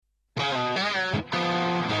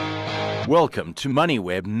Welcome to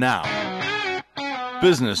MoneyWeb Now.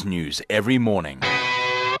 Business news every morning.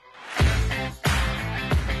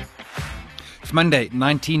 It's Monday,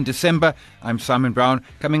 19 December. I'm Simon Brown,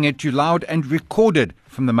 coming at you loud and recorded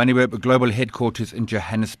from the MoneyWeb Global Headquarters in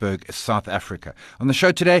Johannesburg, South Africa. On the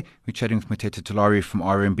show today, we're chatting with Mothetho Tulare from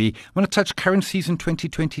RMB. I want to touch currencies in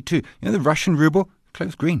 2022. You know, the Russian ruble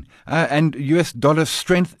closed green, and US dollar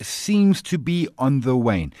strength seems to be on the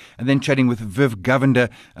wane. And then chatting with Viv Govender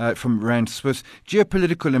from Rand Swiss.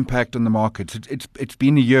 Geopolitical impact on the markets. It's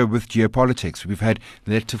been a year with geopolitics. We've had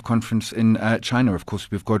the elective conference in China. Of course,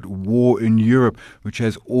 we've got war in Europe, which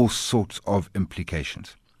has all sorts of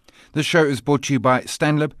implications. This show is brought to you by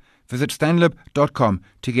Stanlib. Visit stanlib.com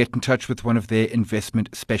to get in touch with one of their investment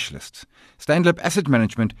specialists. Stanlib Asset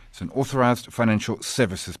Management is an authorized financial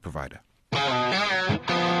services provider.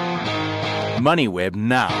 MoneyWeb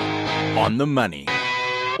Now, on the money.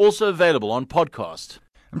 Also available on podcast.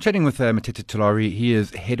 I'm chatting with Mothetho Tulare. He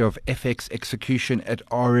is head of FX execution at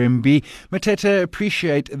RMB. Mothetho,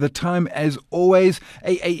 appreciate the time as always.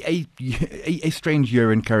 A strange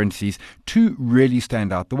year in currencies. Two really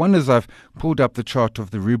stand out. The one is I've pulled up the chart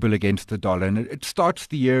of the ruble against the dollar, and it starts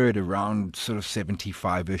the year at around sort of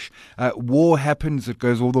 75-ish. War happens, it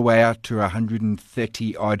goes all the way out to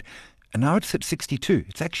 130 odd. And now it's at 62.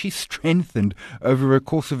 It's actually strengthened over a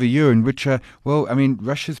course of a year in which,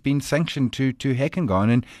 Russia's been sanctioned to heck and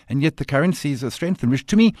gone, and yet the currencies are strengthened, which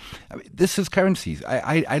to me, this is currencies.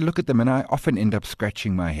 I look at them and I often end up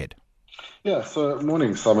scratching my head. Yeah, so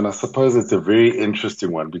morning, Simon. I suppose it's a very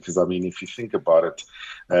interesting one because, if you think about it,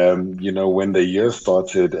 when the year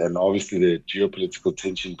started and obviously the geopolitical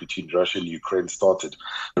tension between Russia and Ukraine started,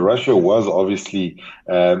 Russia was obviously,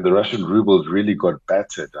 the Russian ruble really got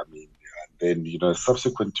battered. Then,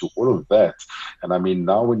 subsequent to all of that, and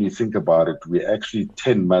now when you think about it, we're actually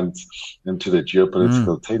 10 months into the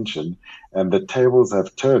geopolitical tension and the tables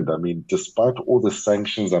have turned. Despite all the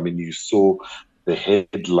sanctions, you saw the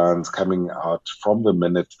headlines coming out from the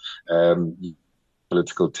minute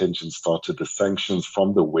political tension started, the sanctions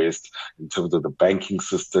from the West in terms of the banking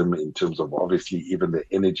system, in terms of obviously even the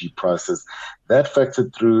energy prices, that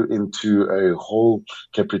factored through into a whole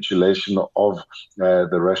capitulation of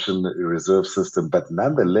the Russian reserve system. But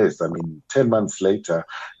nonetheless, 10 months later,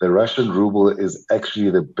 the Russian ruble is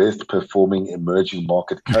actually the best performing emerging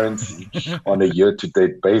market currency on a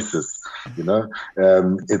year-to-date basis.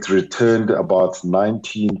 It's returned about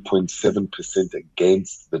 19.7%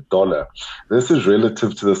 against the dollar. This is relative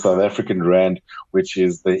to the South African rand, which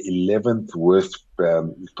is the 11th worst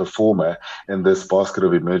performer in this basket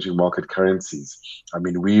of emerging market currencies.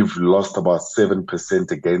 We've lost about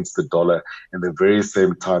 7% against the dollar in the very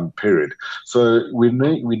same time period. So we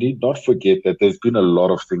need not forget that there's been a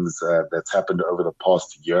lot of things that's happened over the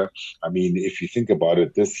past year. If you think about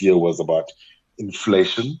it, this year was about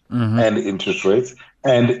inflation and interest rates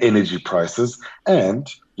and energy prices. And,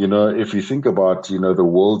 if you think about, the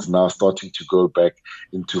world now starting to go back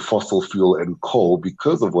into fossil fuel and coal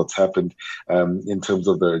because of what's happened in terms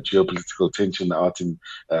of the geopolitical tension out in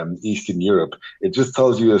Eastern Europe, it just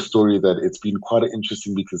tells you a story that it's been quite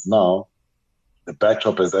interesting because now the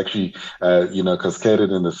backdrop has actually, cascaded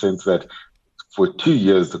in the sense that for 2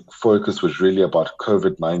 years, the focus was really about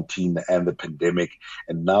COVID-19 and the pandemic.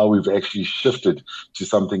 And now we've actually shifted to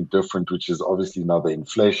something different, which is obviously now the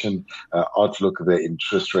inflation outlook, the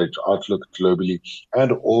interest rate outlook globally,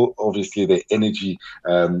 and obviously the energy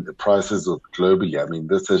prices globally.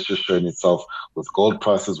 This has just shown itself with gold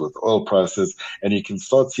prices, with oil prices. And you can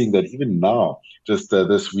start seeing that even now, just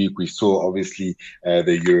this week, we saw obviously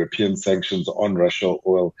the European sanctions on Russia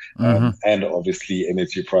oil and obviously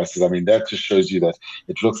energy prices. That just shows you that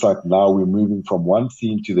it looks like now we're moving from one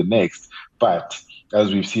theme to the next. But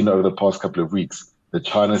as we've seen over the past couple of weeks, the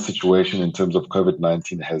China situation in terms of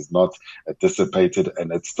COVID-19 has not dissipated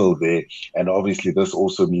and it's still there. And obviously this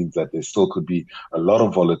also means that there still could be a lot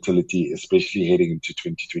of volatility, especially heading into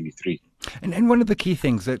 2023. And one of the key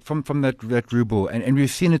things that from that ruble, and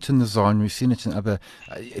we've seen it in the ZAR, we've seen it in other,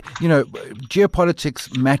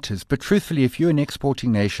 geopolitics matters. But truthfully, if you're an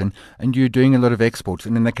exporting nation and you're doing a lot of exports,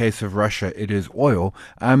 and in the case of Russia, it is oil,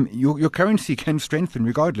 your currency can strengthen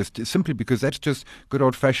regardless, simply because that's just good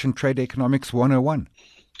old-fashioned trade economics 101.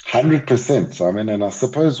 100%. And I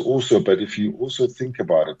suppose also, but if you also think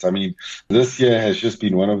about it, this year has just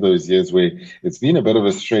been one of those years where it's been a bit of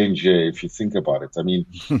a strange year if you think about it.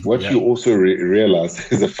 What you also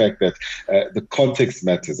realize is the fact that the context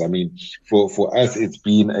matters. For us, it's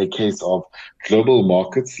been a case of global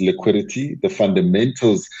markets, liquidity, the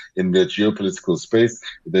fundamentals in the geopolitical space,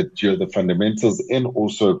 the fundamentals in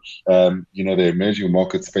also, the emerging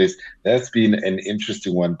market space. That's been an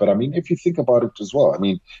interesting one. But I mean, if you think about it as well, I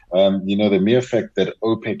mean, the mere fact that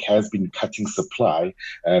OPEC has been cutting supply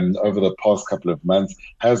over the past couple of months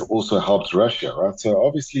has also helped Russia, right? So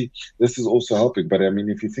obviously this is also helping. But I mean,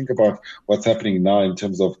 if you think about what's happening now in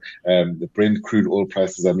terms of the Brent crude oil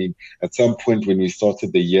prices, I mean, at some point when we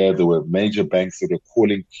started the year, there were major banks that were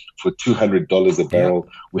calling for $200 a barrel.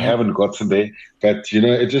 We haven't gotten there. But,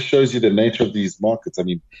 it just shows you the nature of these markets. I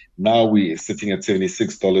mean, now we're sitting at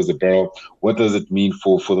 $76 a barrel. What does it mean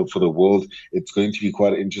for the world? It's going to be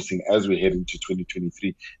quite interesting as we head into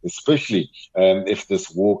 2023, especially if this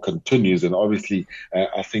war continues. And obviously,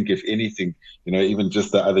 I think if anything, even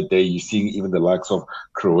just the other day, you're seeing even the likes of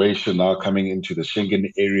Croatia now coming into the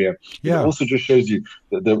Schengen area. Yeah. It also just shows you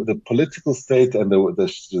the political state and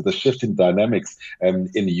the shift in dynamics in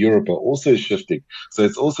Europe are also shifting. So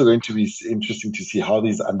it's also going to be interesting to see how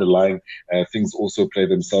these underlying things also play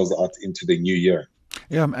themselves out into the new year.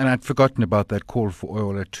 Yeah, and I'd forgotten about that call for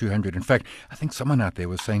oil at 200. In fact, I think someone out there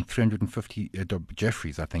was saying 350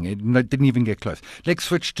 Jeffries, I think. It didn't even get close. Let's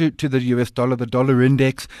switch to the US dollar, the dollar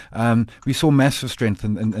index. We saw massive strength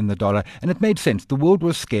in the dollar, and it made sense. The world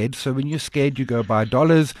was scared, so when you're scared, you go buy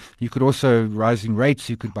dollars. You could also, rising rates,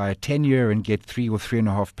 you could buy a 10-year and get 3 or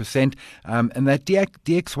 3.5%. And that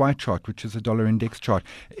DXY chart, which is a dollar index chart,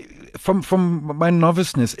 from my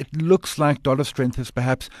noviceness, it looks like dollar strength is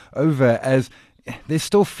perhaps over, as there's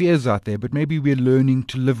still fears out there, but maybe we're learning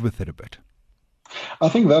to live with it a bit. I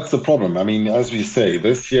think that's the problem. I mean, as we say,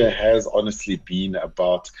 this year has honestly been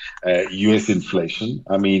about US inflation.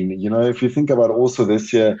 I mean, if you think about also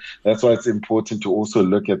this year, that's why it's important to also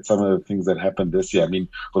look at some of the things that happened this year. I mean,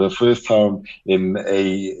 for the first time in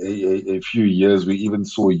a few years, we even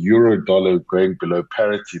saw euro dollar going below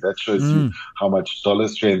parity. That shows you how much dollar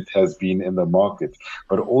strength has been in the market.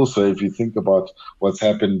 But also, if you think about what's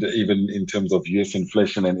happened even in terms of US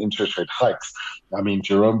inflation and interest rate hikes, I mean,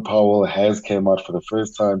 Jerome Powell has came out for the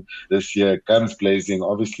first time this year, guns blazing,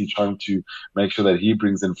 obviously trying to make sure that he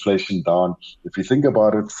brings inflation down. If you think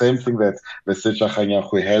about it, same thing that Lesetja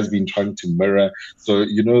Kganyago has been trying to mirror. So,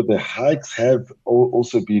 the hikes have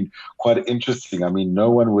also been quite interesting. I mean, no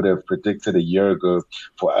one would have predicted a year ago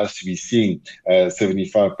for us to be seeing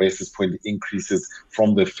 75 basis point increases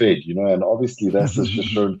from the Fed, and obviously that's just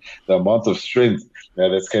shown the amount of strength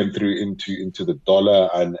that's came through into the dollar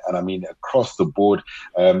and I mean, across the board.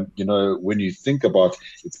 When you think about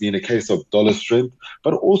it's been a case of dollar strength,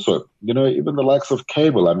 but also, even the likes of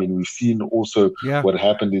cable. I mean, we've seen also what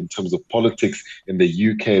happened in terms of politics in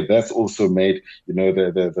the UK. That's also made,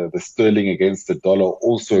 the sterling against the dollar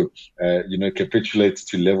also, capitulates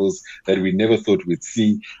to levels that we never thought we'd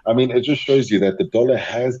see. I mean, it just shows you that the dollar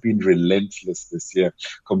has been relentless this year,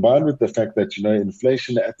 combined with the fact that,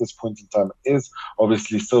 inflation at this point in time is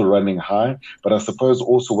obviously still running high. But I suppose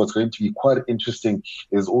also what's going to be quite interesting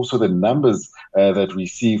is also the numbers that we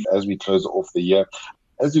see as we close off the year.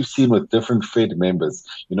 As you've seen with different Fed members,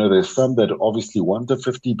 there's some that obviously want a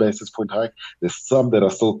 50 basis point hike. There's some that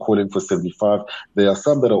are still calling for 75. There are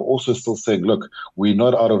some that are also still saying, look, we're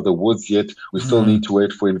not out of the woods yet. We still need to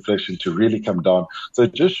wait for inflation to really come down. So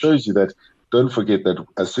it just shows you that don't forget that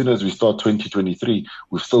as soon as we start 2023,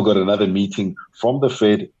 we've still got another meeting from the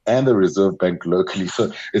Fed and the Reserve Bank locally.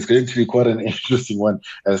 So it's going to be quite an interesting one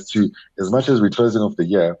as to, as much as we're closing off the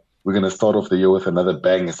year, we're going to start off the year with another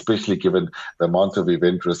bang, especially given the amount of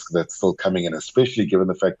event risk that's still coming in, especially given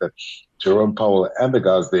the fact that Jerome Powell and the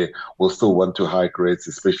guys there will still want to hike rates,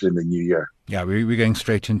 especially in the new year. Yeah, we're going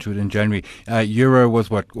straight into it in January. Euro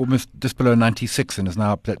was almost just below 96 and is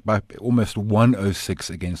now up by almost 106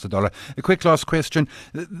 against the dollar. A quick last question.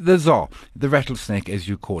 The ZAR, the rattlesnake as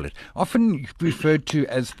you call it, often referred to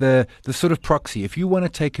as the sort of proxy. If you want to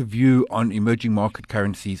take a view on emerging market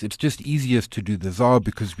currencies, it's just easiest to do the ZAR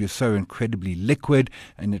because we're so incredibly liquid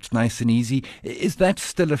and it's nice and easy. Is that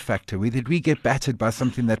still a factor? Did we get battered by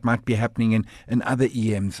something that might be happening in other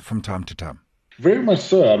EMs from time to time? Very much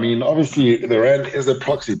so. I mean, obviously, the Rand is a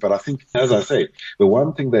proxy, but I think, as I say, the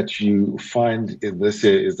one thing that you find in this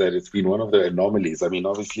year is that it's been one of the anomalies. I mean,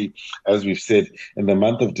 obviously, as we've said, in the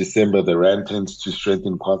month of December, the Rand tends to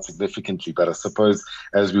strengthen quite significantly. But I suppose,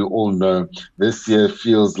 as we all know, this year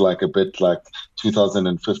feels like a bit like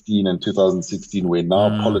 2015 and 2016, where now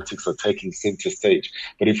politics are taking center stage.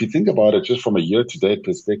 But if you think about it, just from a year-to-date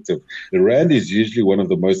perspective, the Rand is usually one of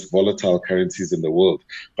the most volatile currencies in the world.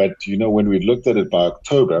 But, when we looked at anticipated by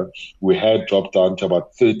October, we had dropped down to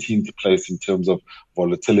about 13th place in terms of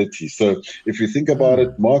volatility. So if you think about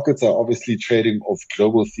it, markets are obviously trading off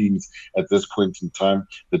global themes at this point in time.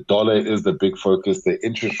 The dollar is the big focus. The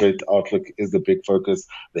interest rate outlook is the big focus.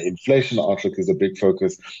 The inflation outlook is a big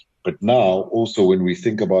focus. But now, also, when we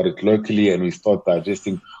think about it locally and we start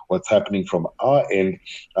digesting what's happening from our end,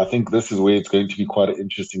 I think this is where it's going to be quite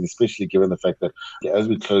interesting, especially given the fact that as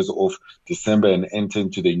we close off December and enter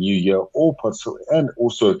into the new year, and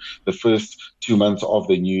also the first 2 months of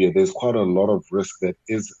the new year, there's quite a lot of risk that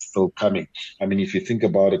is still coming. I mean, if you think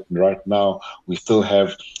about it right now, we still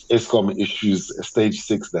have Eskom issues, stage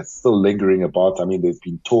 6, that's still lingering about. I mean, there's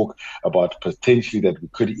been talk about potentially that we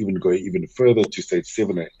could even go even further to stage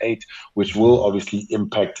 7 or 8, which will obviously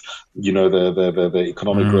impact, the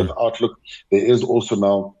economic growth outlook. There is also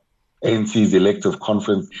now ANC's elective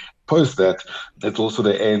conference. Post that, it's also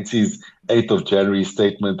the ANC's 8th of January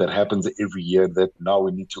statement that happens every year that now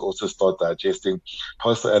we need to also start digesting.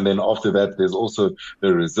 And then after that, there's also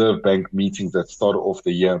the Reserve Bank meetings that start off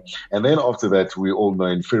the year. And then after that, we all know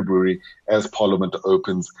in February, as Parliament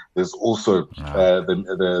opens, there's also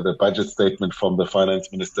the budget statement from the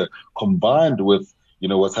Finance Minister, combined with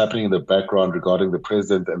what's happening in the background regarding the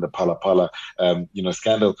president and the Phala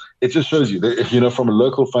scandal. It just shows you that, from a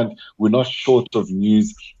local fund, we're not short of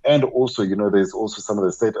news. And also, there's also some of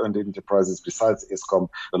the state-owned enterprises besides Eskom,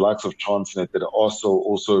 the likes of Transnet, that are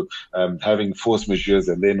also having force majeures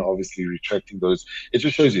and then obviously retracting those. It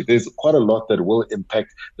just shows you there's quite a lot that will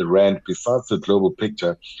impact the rand besides the global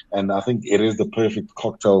picture. And I think it is the perfect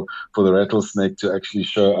cocktail for the rattlesnake to actually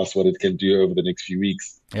show us what it can do over the next few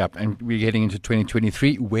weeks. Yep, and we're getting into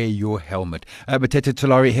 2023. Wear your helmet. Mothetho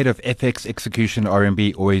Tulare, head of FX Execution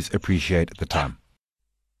RMB, always appreciate the time.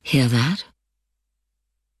 Hear that?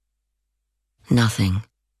 Nothing.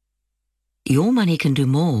 Your money can do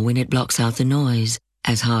more when it blocks out the noise,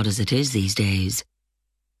 as hard as it is these days.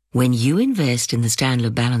 When you invest in the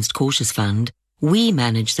Stanlib Balanced Cautious Fund, we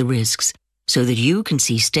manage the risks so that you can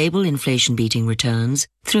see stable inflation-beating returns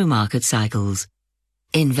through market cycles.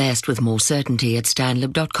 Invest with more certainty at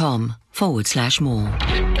stanlib.com/more.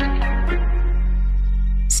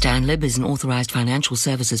 Stanlib is an authorized financial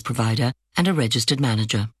services provider and a registered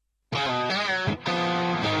manager.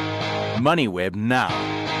 MoneyWeb now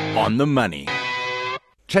on the money.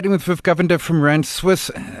 Chatting with Viv Govender from Rand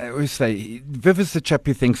Swiss. I always say, Viv is the chap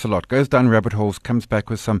who thinks a lot, goes down rabbit holes, comes back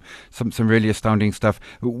with some really astounding stuff.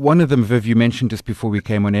 One of them, Viv, you mentioned just before we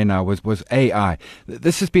came on air now, was AI.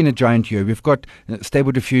 This has been a giant year. We've got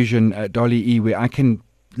Stable Diffusion, DALL-E, where I can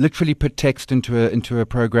literally put text into a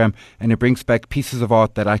program and it brings back pieces of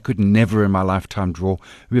art that I could never in my lifetime draw.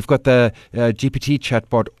 We've got the GPT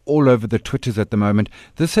chatbot all over the Twitters at the moment.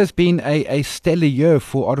 This has been a stellar year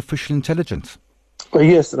for artificial intelligence. Well,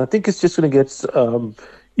 yes, and I think it's just going to get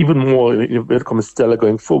even more stellar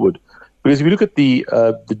going forward. Because if you look at the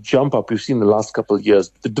jump up we've seen in the last couple of years,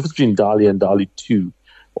 the difference between DALL-E and DALL-E 2,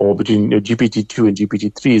 or between GPT-2 and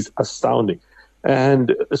GPT-3 is astounding.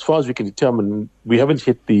 And as far as we can determine, we haven't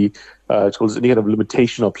hit the any kind of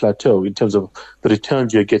limitation or plateau in terms of the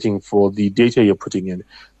returns you're getting for the data you're putting in.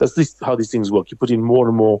 That's how these things work. You put in more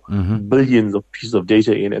and more billions of pieces of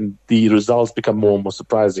data in, and the results become more and more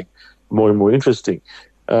surprising, more and more interesting.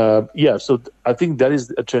 So I think that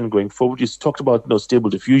is a trend going forward. You talked about Stable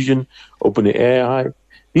Diffusion, OpenAI.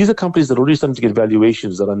 These are companies that are already starting to get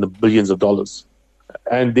valuations that are in the billions of dollars.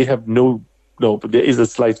 And they have there is a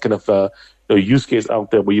slight kind of use case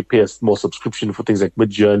out there where you pay a small subscription for things like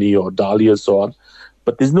Midjourney or DALL-E and so on.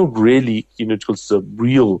 But there's no really,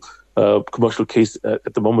 real commercial case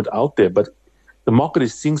at the moment out there. But the market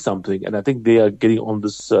is seeing something, and I think they are getting on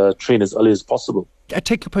this train as early as possible. I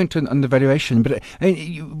take your point on the valuation, but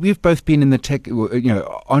we've both been in the tech,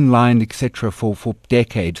 online, etc., for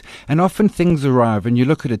decades, and often things arrive, and you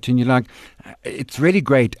look at it, and you're like, it's really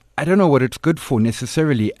great. I don't know what it's good for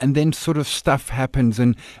necessarily, and then sort of stuff happens,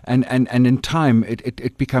 and in time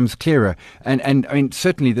it becomes clearer. And I mean,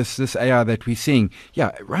 certainly this AI that we're seeing,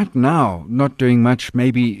 right now not doing much.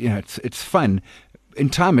 Maybe it's fun. In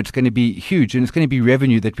time, it's going to be huge, and it's going to be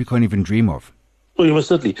revenue that we can't even dream of. Oh, yeah,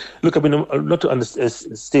 certainly. Look, I mean, not to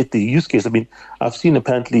state the use case. I mean, I've seen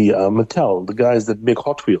apparently Mattel, the guys that make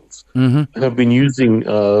Hot Wheels, have been using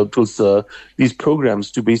these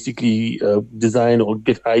programs to basically design or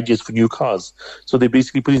get ideas for new cars. So they're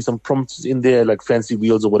basically putting some prompts in there, like fancy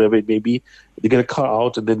wheels or whatever it may be. They get a car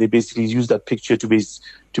out, and then they basically use that picture to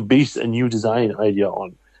base a new design idea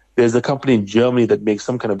on. There's a company in Germany that makes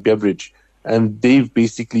some kind of beverage, and they've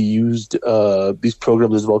basically used these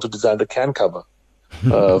programs as well to design the can cover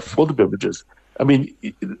for the beverages. I mean,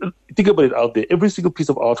 think about it out there. Every single piece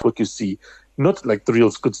of artwork you see, not like the real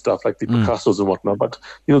good stuff like the Picassos and whatnot, but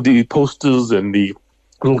the posters and the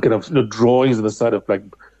little kind of drawings on the side of like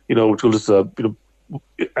which will just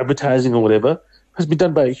advertising or whatever has been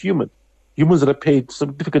done by a human. Humans that are paid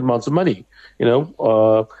significant amounts of money.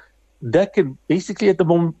 That can basically at the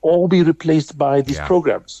moment all be replaced by these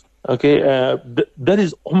programs. Okay, that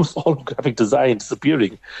is almost all graphic design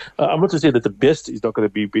disappearing. I'm not to say that the best is not going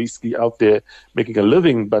to be basically out there making a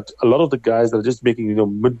living, but a lot of the guys that are just making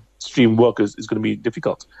midstream work is going to be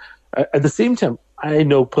difficult. At the same time, I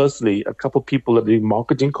know personally a couple of people that are doing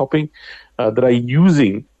marketing copying that are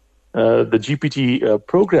using the GPT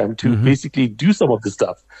program to basically do some of this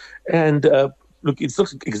stuff. And look, it's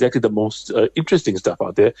not exactly the most interesting stuff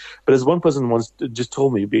out there, but as one person once just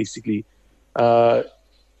told me, basically,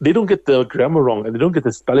 they don't get the grammar wrong and they don't get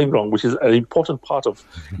the spelling wrong, which is an important part of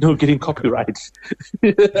getting copyright.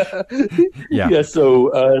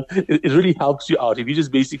 So it really helps you out if you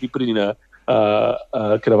just basically put it in a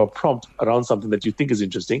kind of a prompt around something that you think is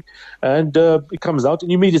interesting, and it comes out,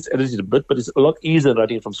 and you may just edit it a bit, but it's a lot easier than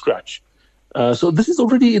writing it from scratch. So this is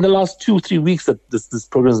already in the last 2-3 weeks that this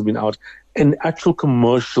program has been out, and actual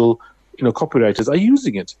commercial copywriters are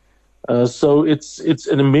using it. So it's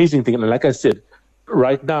an amazing thing, and like I said,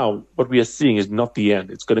 right now, what we are seeing is not the end.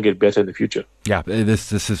 It's going to get better in the future. Yeah,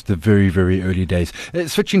 this is the very, very early days.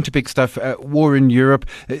 Switching to big stuff, war in Europe.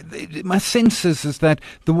 My sense is that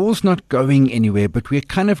the war's not going anywhere, but we're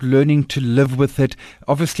kind of learning to live with it.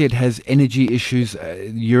 Obviously, it has energy issues.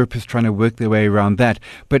 Europe is trying to work their way around that.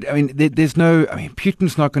 But, I mean,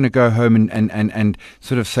 Putin's not going to go home and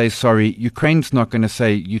sort of say sorry. Ukraine's not going to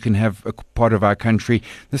say you can have a part of our country.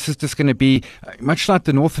 This is just going to be, much like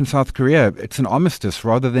the North and South Korea, it's an armistice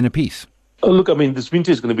rather than a peace. Look, I mean, this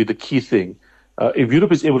winter is going to be the key thing. If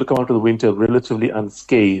Europe is able to come out of the winter relatively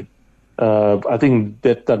unscathed, I think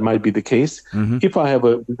that might be the case. If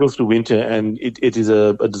we go through winter and it is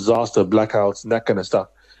a disaster, blackouts, and that kind of stuff,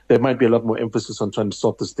 there might be a lot more emphasis on trying to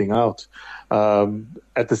sort this thing out.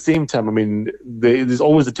 At the same time, I mean, there's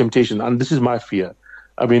always a temptation, and this is my fear.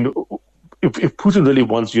 I mean, if Putin really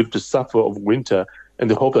wants Europe to suffer of winter, and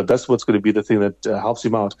they hope that that's what's going to be the thing that helps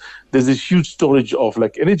him out, there's this huge storage of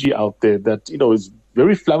like energy out there that is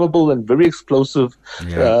very flammable and very explosive.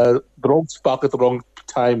 The wrong spark at the wrong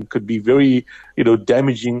time could be very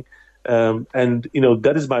damaging, and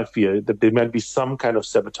that is my fear, that there might be some kind of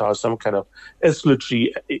sabotage, some kind of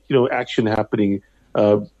escalatory action happening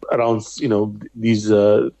around these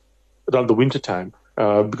around the winter time,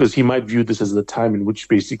 because he might view this as the time in which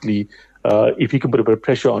basically if he can put a bit of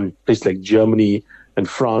pressure on places like Germany and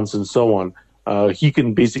France and so on, he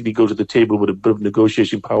can basically go to the table with a bit of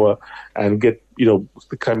negotiation power and get,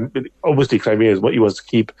 obviously Crimea is what he wants to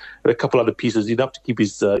keep, and a couple other pieces, enough to keep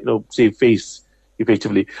his, save face,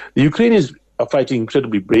 effectively. The Ukrainians are fighting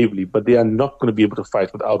incredibly bravely, but they are not going to be able to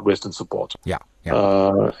fight without Western support.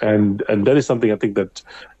 And that is something I think that,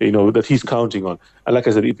 that he's counting on. And like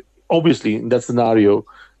I said, obviously in that scenario,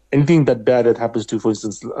 anything that bad that happens to, for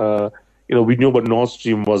instance, we know what Nord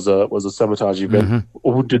Stream was a sabotage event.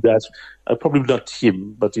 Who did that? Probably not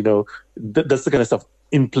him, but that's the kind of stuff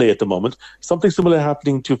in play at the moment. Something similar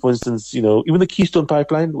happening to, for instance, even the Keystone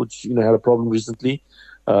Pipeline, which had a problem recently,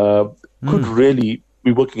 could really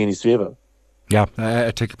be working in his favor. Yeah,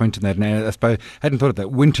 I take a point on that. And I suppose I hadn't thought of that.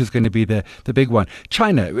 Winter's going to be the big one.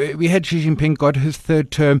 China, we had Xi Jinping got his third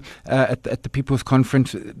term at the People's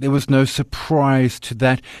Conference. There was no surprise to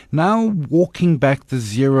that. Now walking back the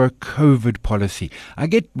zero COVID policy. I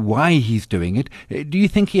get why he's doing it. Do you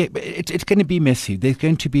think it's going to be messy? There's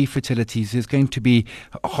going to be fatalities. There's going to be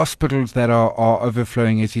hospitals that are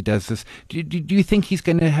overflowing as he does this. Do you think he's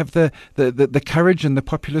going to have the courage and the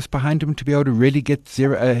populace behind him to be able to really get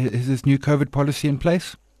his new COVID policy in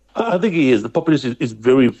place? I think he is. The populace is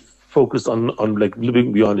very focused on like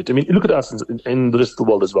living beyond it. I mean, look at us in the rest of the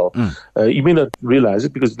world as well. You may not realize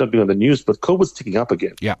it because it's not being on the news, but COVID's ticking up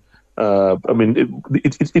again. Yeah. I mean,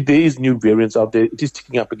 there is new variants out there. It is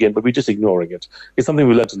ticking up again, but we're just ignoring it. It's something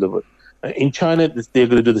we learn to live with. In China, they're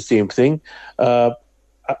going to do the same thing.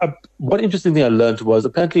 One interesting thing I learned was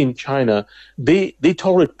apparently in China, they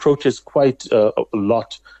tolerate protests quite a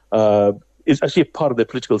lot. It's actually a part of their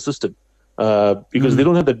political system. Because they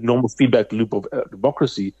don't have that normal feedback loop of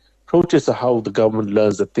democracy. Protests are how the government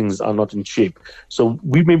learns that things are not in shape. So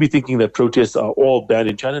we may be thinking that protests are all bad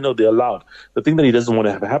in China. No, they're allowed. The thing that he doesn't want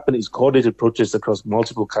to have happen is coordinated protests across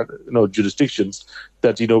multiple jurisdictions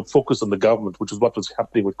that focus on the government, which is what was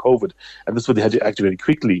happening with COVID, and that's why they had to act very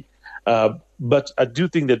quickly. But I do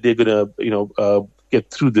think that they're going to get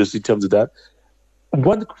through this in terms of that.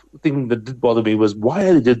 One thing that did bother me was, why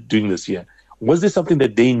are they doing this here? Was there something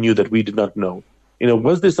that they knew that we did not know?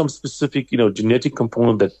 Was there some specific, genetic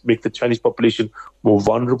component that make the Chinese population more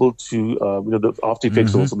vulnerable to, the after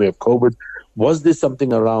effects also may have COVID? Was there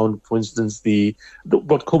something around, for instance,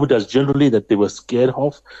 what COVID does generally that they were scared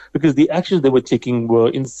of? Because the actions they were taking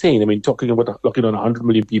were insane. I mean, talking about locking down 100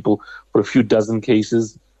 million people for a few dozen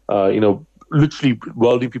cases, literally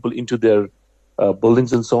welding people into their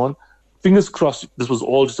buildings and so on. Fingers crossed, this was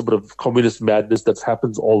all just a bit of communist madness that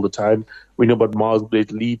happens all the time. We know about Mars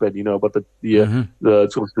Blade Leap, and about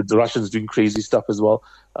the Russians doing crazy stuff as well.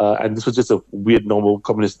 And this was just a weird, normal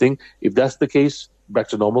communist thing. If that's the case, back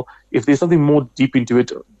to normal. If there's something more deep into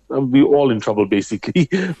it, we're all in trouble, basically.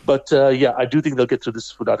 But I do think they'll get through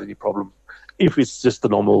this without any problem. If it's just the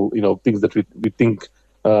normal, things that we think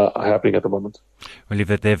are happening at the moment. We'll leave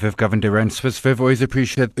that there. Viv Govender and Swiss. Viv, always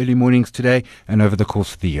appreciate early mornings today and over the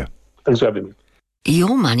course of the year. Thanks for having me.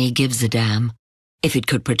 Your money gives a damn. If it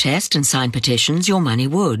could protest and sign petitions, your money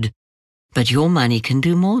would. But your money can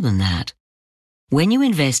do more than that. When you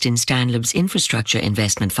invest in Stanlib's Infrastructure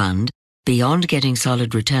Investment Fund, beyond getting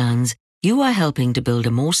solid returns, you are helping to build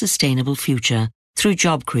a more sustainable future through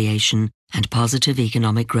job creation and positive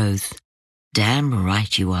economic growth. Damn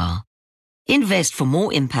right you are. Invest for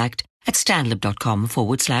more impact at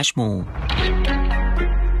stanlib.com/more.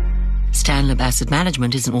 Stanlib Asset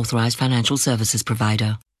Management is an authorized financial services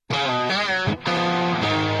provider.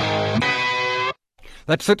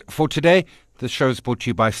 That's it for today. This show is brought to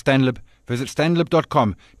you by Stanlib. Visit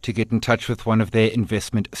stanlib.com to get in touch with one of their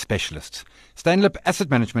investment specialists. Stanlib Asset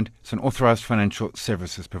Management is an authorized financial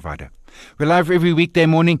services provider. We're live every weekday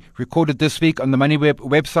morning, recorded this week on the MoneyWeb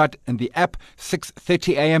website and the app,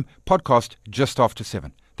 6:30 a.m., podcast just after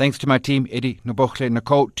 7. Thanks to my team, Eddie, Nobokhle,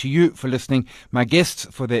 Nicole, to you for listening, my guests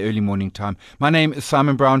for their early morning time. My name is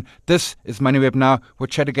Simon Brown. This is MoneyWeb Now. We'll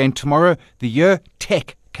chat again tomorrow, the year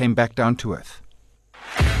tech came back down to earth.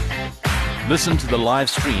 Listen to the live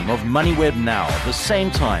stream of MoneyWeb Now the same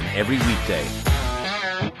time every weekday.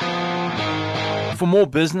 For more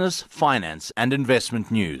business, finance and investment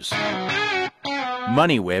news.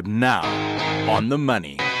 MoneyWeb Now, on the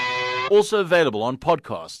money. Also available on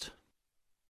podcast.